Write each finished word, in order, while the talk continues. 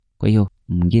Kwa hiyo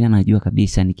mwingine anajua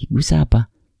kabisa nikigusa hapa,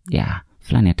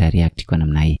 fulani atareact kwa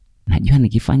namna hii. Najua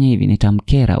nikifanya hivi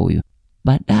nitamkera huyu.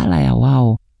 Badala ya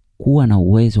wao kuwa na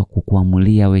uwezo wa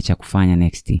kukuamulia wewe cha kufanya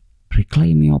next,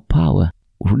 reclaim your power.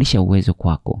 Urudisha uwezo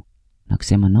kwako na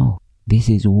kusema no, this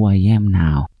is who I am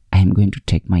now. I am going to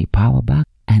take my power back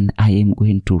and I am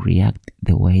going to react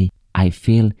the way I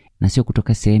feel. Na sio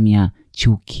kutoka sehemu ya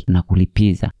chuki na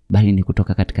kulipiza, bali ni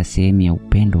kutoka katika sehemu ya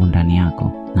upendo ndani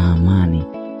yako na amani.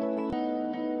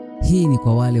 Hii ni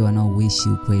kwa wale wanaoishi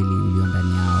ukweli ulio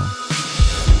ndani yao,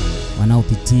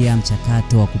 wanaopitia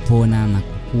mchakato wa kupona na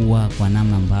kukua kwa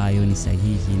namna ambayo ni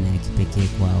sahihi na ya kipekee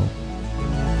kwao.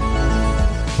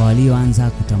 Kwa walioanza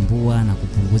kutambua na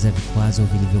kupunguza vikwazo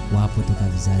vilivyokuwapo toka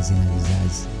vizazi na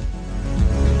vizazi.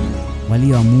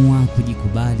 Walioamua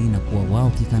kujikubali na kuwa wao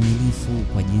kikamilifu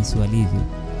kwa jinsi walivyo.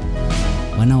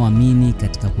 Wanaoamini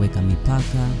katika kuweka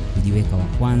mipaka, kujiweka wa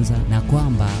kwanza, na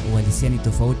kwamba uhalisia ni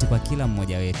tofauti kwa kila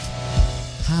mmoja wetu.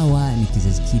 Hawa ni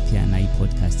kizazi kipya na hii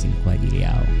podcast ni kwa ajili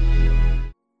yao.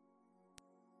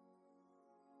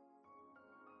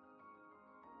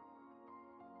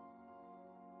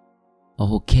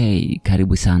 Okay,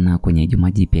 karibu sana kwenye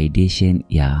Juma Jipya edition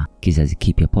ya Kizazi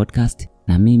Kipya podcast,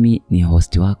 na mimi ni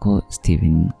host wako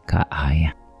Steven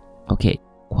Kaaya. Okay,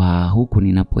 kwa huku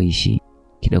ninapoishi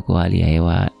kidogo hali ya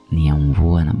hewa ni ya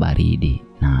mvua na baridi,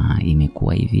 na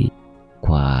imekuwa hivi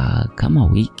kwa kama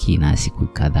wiki na siku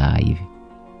kadhaa hivi,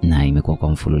 na imekuwa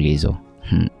kwa mfululizo.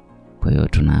 Kwa hiyo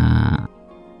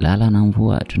tunalala na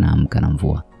mvua, tunaamka na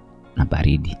mvua na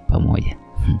baridi pamoja.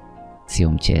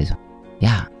 Sio mchezo.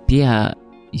 Pia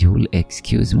you'll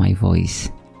excuse my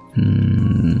voice.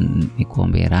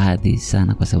 Nikuombe radhi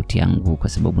sana kwa sauti yangu, kwa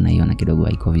sababu naiona kidogo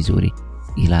haiko vizuri,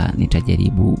 ila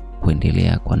nitajaribu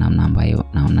kuendelea kwa namna ambayo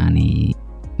naona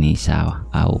ni sawa,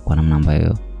 au kwa namna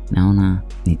ambayo naona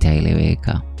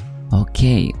nitaeleweka.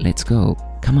 Okay, let's go.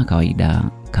 Kama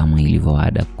kawaida, kama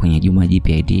ilivyoada kwenye Juma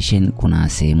Jipya edition, kuna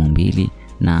sehemu mbili,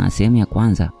 na sehemu ya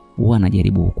kwanza huwa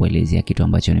najaribu kukuelezea kitu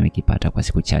ambacho nimekipata kwa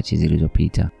siku chache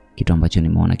zilizopita, kitu ambacho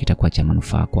nimeona kitakuwa cha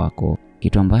manufaa kwako,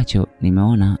 kitu ambacho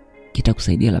nimeona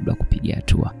kitakusaidia labda kupiga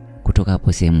hatua kutoka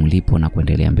hapo sehemu ulipo na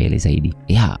kuendelea mbele zaidi.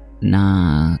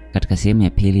 Na katika sehemu ya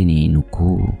pili ni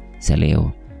nukuu za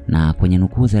leo, na kwenye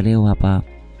nukuu za leo hapa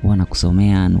huwa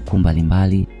nakusomea nukuu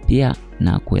mbalimbali, pia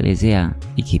na kuelezea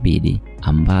ikibidi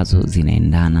ambazo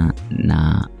zinaendana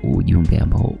na ujumbe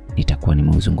ambao nitakuwa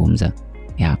nimeuzungumza.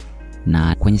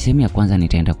 Na kwenye sehemu ya kwanza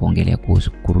nitaenda kuongelea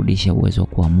kuhusu kurudisha uwezo wa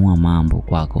kuamua mambo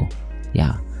kwako.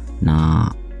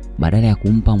 Na badala ya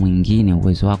kumpa mwingine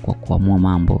uwezo wako wa kuamua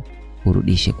mambo,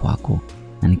 urudishe kwako.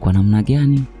 Na ni kwa namna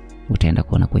gani? Utaenda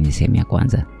kuona kwenye sehemu ya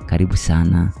kwanza. Karibu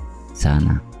sana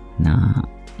sana, na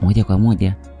moja kwa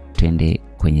moja twende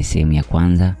kwenye sehemu ya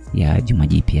kwanza ya Juma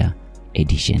Jipya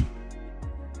edition.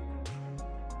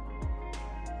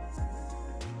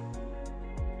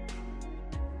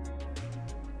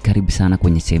 Karibu sana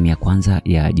kwenye sehemu ya kwanza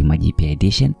ya Juma Jipya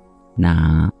edition,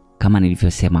 na kama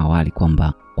nilivyosema awali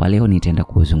kwamba kwa leo nitaenda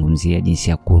kuzungumzia jinsi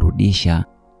ya kurudisha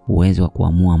uwezo wa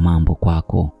kuamua mambo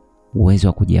kwako, uwezo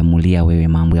wa kujiamulia wewe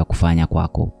mambo ya kufanya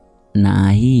kwako.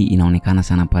 Na hii inaonekana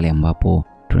sana pale ambapo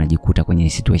tunajikuta kwenye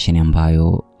situation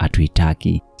ambayo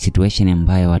hatuitaki, situation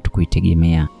ambayo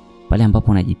hatukuitegemea, pale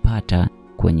ambapo unajipata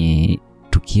kwenye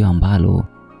tukio ambalo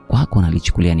kwako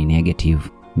nalichukulia ni negative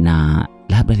na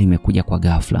labda limekuja kwa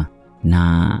ghafla.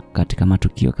 Na katika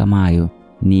matukio kama hayo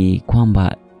ni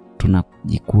kwamba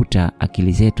tunajikuta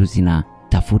akili zetu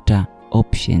zinatafuta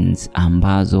options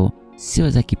ambazo sio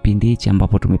za kipindi hichi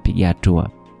ambapo tumepiga hatua,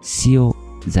 sio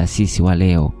za sisi wa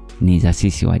leo, ni za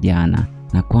sisi wa jana.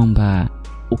 Na kwamba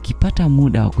ukipata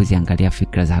muda wa kuziangalia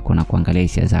fikra zako na kuangalia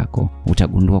hisia zako,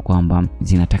 utagundua kwamba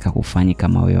zinataka kufanya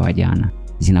kama wewe wa jana.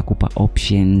 Zinakupa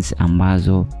options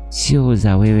ambazo sio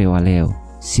za wewe wa leo,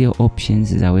 sio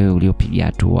options za wewe uliopiga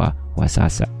hatua kwa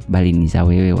sasa, bali ni za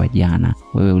wewe wa jana,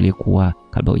 wewe uliyekuwa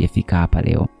kabla hujafika hapa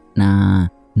leo. Na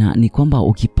ni kwamba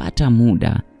ukipata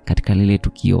muda katika lile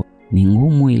tukio, ni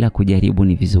ngumu ila kujaribu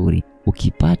ni vizuri.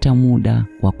 Ukipata muda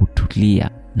wa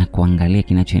kutulia na kuangalia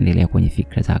kinachoendelea kwenye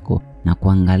fikra zako, na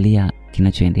kuangalia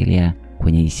kinachoendelea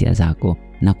kwenye hisia zako,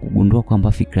 na kugundua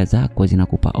kwamba fikra zako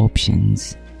zinakupa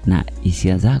options na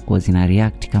hisia zako zina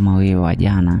react kama wewe wa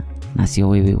jana na sio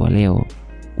wewe wa leo,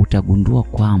 utagundua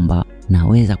kwamba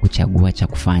naweza kuchagua cha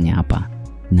kufanya hapa,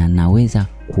 na naweza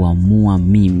kuamua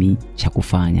mimi cha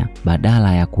kufanya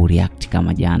badala ya kureact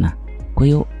kama jana. Kwa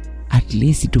hiyo at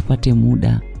least tupate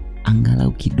muda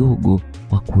angalau kidogo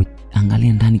wa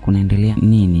kuangalia ndani kunaendelea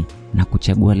nini na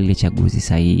kuchagua lile chaguzi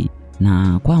sahihi.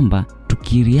 Na kwamba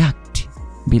tukireact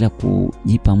bila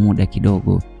kujipa muda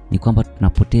kidogo, ni kwamba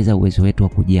tunapoteza uwezo wetu wa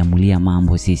kujiamulia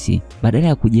mambo sisi. Badala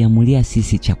ya kujiamulia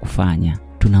sisi cha kufanya,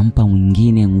 tunampa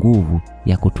mwingine nguvu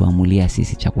ya kutuamulia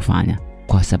sisi cha kufanya.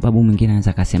 Kwa sababu mwingine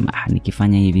anaweza kusema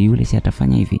nikifanya hivi yule si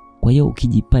atafanya hivi. Kwa hiyo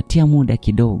ukijipatia muda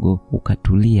kidogo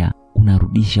ukatulia,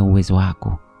 unarudisha uwezo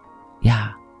wako.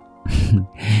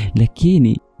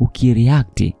 Lakini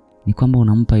ukireact ni kwamba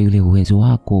unampa yule uwezo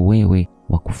wako wewe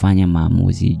wa kufanya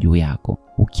maamuzi juu yako.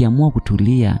 Ukiamua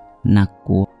kutulia na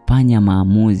kufanya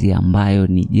maamuzi ambayo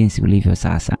ni jinsi ulivyo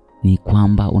sasa, ni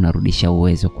kwamba unarudisha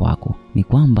uwezo kwako. Ni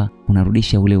kwamba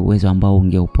unarudisha ule uwezo ambao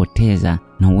ungeupoteza,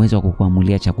 na uwezo wa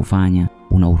kukuamulia cha kufanya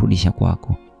unaurudisha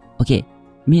kwako.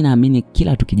 Mimi naamini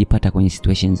kila tukijipata kwenye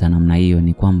situations za namna hiyo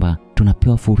ni kwamba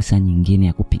tunapewa fursa nyingine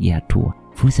ya kupiga hatua,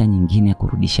 fursa nyingine ya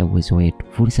kurudisha uwezo wetu,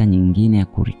 fursa nyingine ya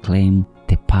kureclaim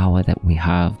the power that we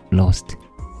have lost.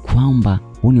 Kwamba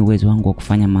huu ni uwezo wangu wa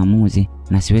kufanya maamuzi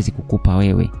na siwezi kukupa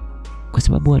wewe. Kwa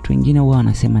sababu watu wengine huwa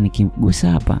wanasema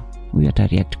nikigusa hapa huyu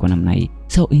atareact kwa namna hii.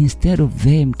 So instead of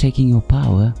them taking your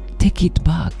power, take it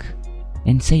back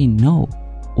and say no.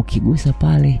 Ukigusa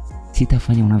pale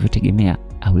sitafanya unavyotegemea.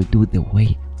 I will do the way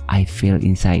I feel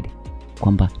inside.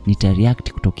 Kwamba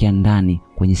nitareact kutokea ndani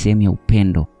kwenye sehemu ya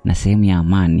upendo na sehemu ya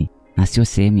amani, na sio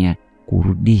sehemu ya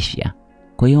kurudisha.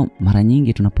 Kwa hiyo mara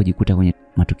nyingi tunapojikuta kwenye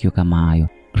matukio kama hayo,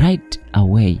 right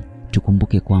away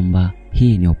tukumbuke kwamba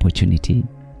hii ni opportunity.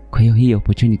 Kwa hiyo hii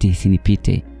opportunity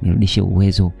isinipite, nirudishe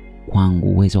uwezo kwangu,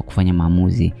 uwezo wa kufanya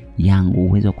maamuzi yangu,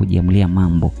 uwezo wa kujiamulia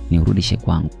mambo nirudishe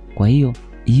kwangu. Kwa hiyo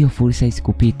fursa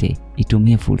isikupite,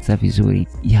 itumie fursa vizuri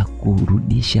ya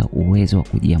kurudisha uwezo wa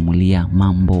kujiamulia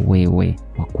mambo wewe,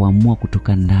 wa kuamua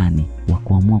kutoka ndani, wa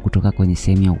kuamua kutoka kwenye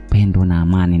sehemu ya upendo na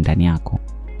amani ndani yako.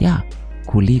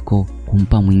 Kuliko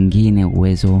kumpa mwingine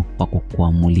uwezo wa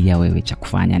kukuamulia wewe cha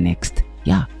kufanya next.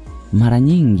 Mara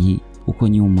nyingi huko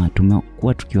nyuma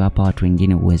tumekuwa tukiwapa watu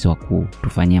wengine uwezo wa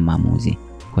kutufanyia maamuzi.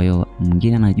 Kwa hiyo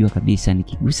mwingine anajua kabisa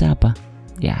nikigusa hapa,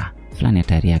 fulani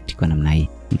atareact kwa namna hii.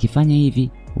 Nikifanya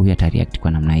hivi, huyu atareact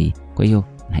kwa namna hii. Kwa hiyo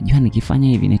najua nikifanya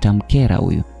hivi nitamkera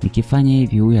huyu. Nikifanya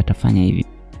hivi huyu atafanya hivi.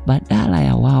 Badala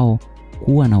ya wao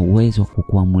kuwa na uwezo wa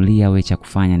kukuamulia wewe cha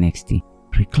kufanya next,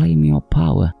 reclaim your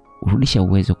power, urudisha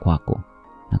uwezo kwako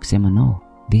na kusema no,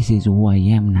 this is who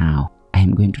I am now. I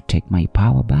am going to take my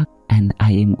power back and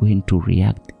I am going to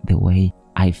react the way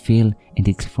I feel, and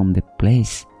it's from the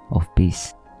place of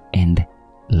peace and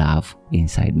love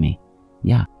inside me.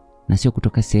 Na sio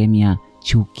kutoka sehemu ya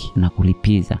chuki na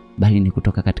kulipiza, bali ni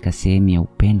kutoka katika sehemu ya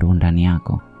upendo ndani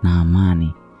yako na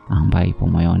amani ambayo ipo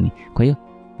moyoni. Kwa hiyo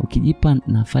ukijipa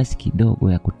nafasi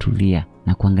kidogo ya kutulia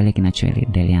na kuangalia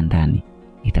kinachoendelea ndani,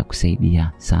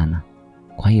 itakusaidia sana.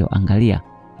 Kwa hiyo angalia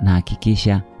na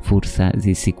hakikisha fursa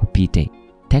zisikupite.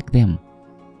 Take them.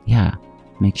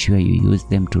 Make sure you use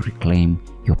them to reclaim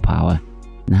your power.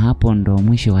 Na hapo ndo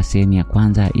mwisho wa sehemu ya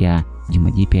kwanza ya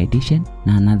Juma Jipya Edition,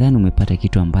 na nadhani umepata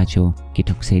kitu ambacho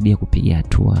kitakusaidia kupiga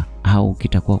hatua au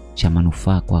kitakuwa cha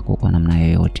manufaa kwako kwa namna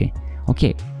yoyote.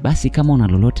 Basi kama una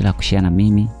lolote la kushare na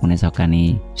mimi, unaweza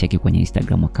ukanicheki kwenye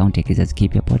Instagram account ya Kizazi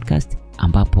Kipya Podcast,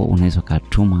 ambapo unaweza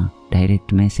kutuma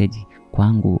direct message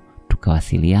kwangu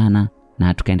tukawasiliana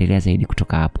na tukaendelea zaidi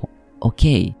kutoka hapo.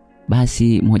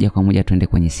 Basi moja kwa moja tuende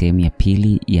kwenye sehemu ya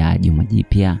pili ya Juma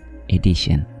Jipya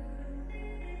Edition.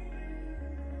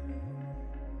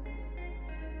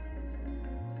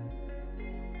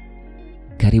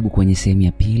 Karibu kwenye sehemu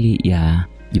ya pili ya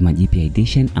Juma Jipya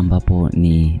Edition, ambapo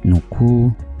ni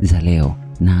nukuu za leo.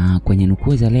 Na kwenye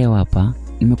nukuu za leo hapa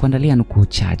nimekuandalia nukuu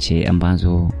chache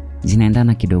ambazo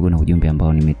zinaendana kidogo na ujumbe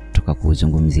ambao nimetoka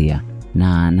kuzungumzia,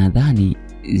 na nadhani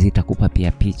zitakupa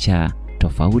pia picha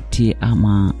tofauti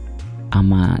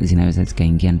ama zinaweza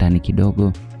zikaingia ndani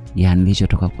kidogo ya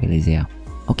nilichotoka kuelezea.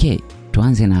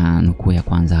 Tuanze na nukuu ya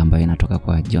kwanza ambayo inatoka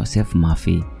kwa Joseph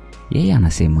Murphy. Yeye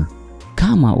anasema,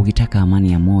 kama ukitaka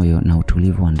amani ya moyo na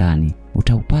utulivu wa ndani,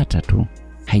 utaupata tu.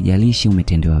 Haijalishi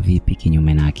umetendewa vipi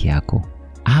kinyume na haki yako,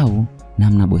 au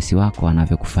namna bosi wako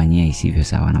anavyokufanyia isivyo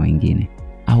sawa na wengine,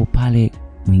 au pale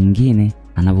mwingine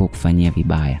anavyokufanyia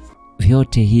vibaya.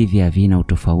 Vyote hivi havina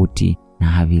utofauti na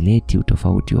havileti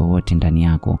utofauti wowote ndani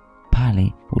yako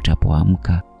pale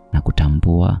utapoamka na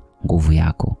kutambua nguvu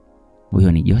yako.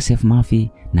 Huyo ni Joseph Murphy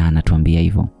na anatuambia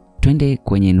hivyo. Twende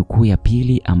kwenye nukuu ya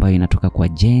pili ambayo inatoka kwa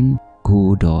Jane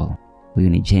Goodall. Huyu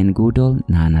ni Jane Goodall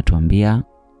na anatuambia,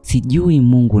 sijui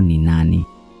Mungu ni nani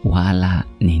wala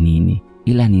ni nini,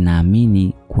 ila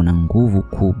ninaamini kuna nguvu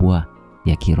kubwa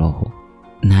ya kiroho.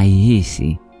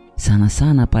 Naihisi sana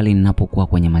sana pale ninapokuwa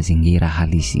kwenye mazingira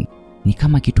halisi. Ni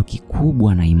kama kitu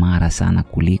kikubwa na imara sana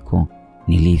kuliko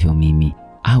nilivyo mimi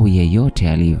au yeyote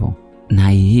alivyo.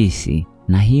 Naihisi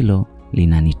na hilo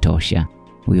linanitosha.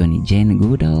 Huyo ni Jane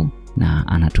Goodall na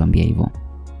anatuambia hivyo.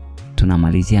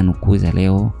 Tunamalizia nukuu za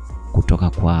leo kutoka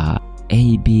kwa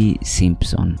A.B.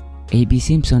 Simpson. A.B.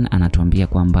 Simpson anatuambia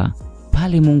kwamba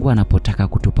pale Mungu anapotaka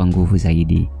kutupa nguvu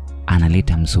zaidi,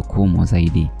 analeta msukumo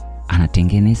zaidi.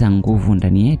 Anatengeneza nguvu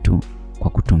ndani yetu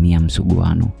kwa kutumia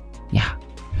msuguano.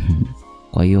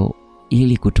 Kwa hiyo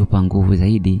ili kutupa nguvu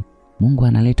zaidi, Mungu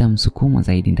analeta msukumo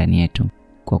zaidi ndani yetu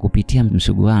kwa kupitia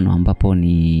msuguano, ambapo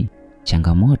ni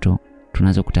changamoto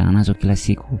tunazokutana nazo kila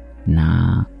siku.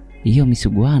 Na hiyo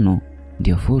misuguano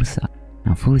ndio fursa,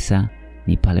 na fursa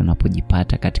ni pale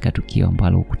unapojipata katika tukio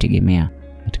ambalo hukutegemea,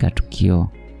 katika tukio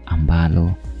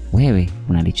ambalo wewe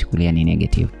unalichukulia ni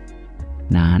negative.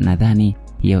 Na nadhani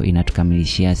hiyo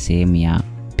inatukamilishia sehemu ya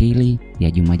pili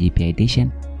ya Juma Jipya Edition.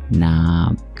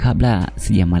 Na kabla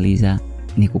sijamaliza,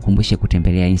 nikukumbushe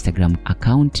kutembelea Instagram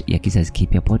account ya Kizazi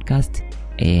Kipya Podcast,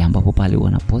 ambapo pale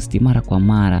wanaposti mara kwa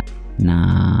mara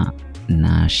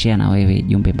na share na wewe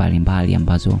jumbe mbalimbali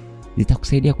ambazo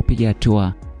zitakusaidia kupiga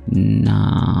hatua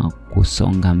na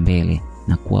kusonga mbele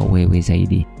na kuwa wewe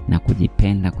zaidi, na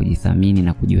kujipenda, kujithamini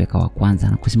na kujiweka wa kwanza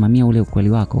na kusimamia ule ukweli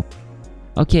wako.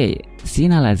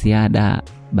 Sina la ziada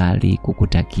bali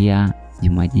kukutakia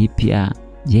Juma Jipya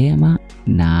jema,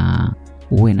 na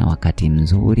uwe na wakati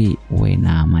mzuri, uwe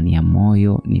na amani ya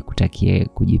moyo. Nikutakie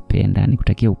kujipenda,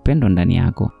 nikutakie upendo ndani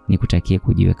yako, nikutakie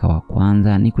kujiweka wa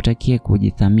kwanza, nikutakie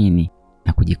kujithamini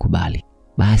na kujikubali.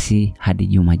 Basi hadi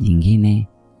juma jingine,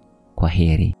 kwa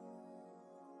heri.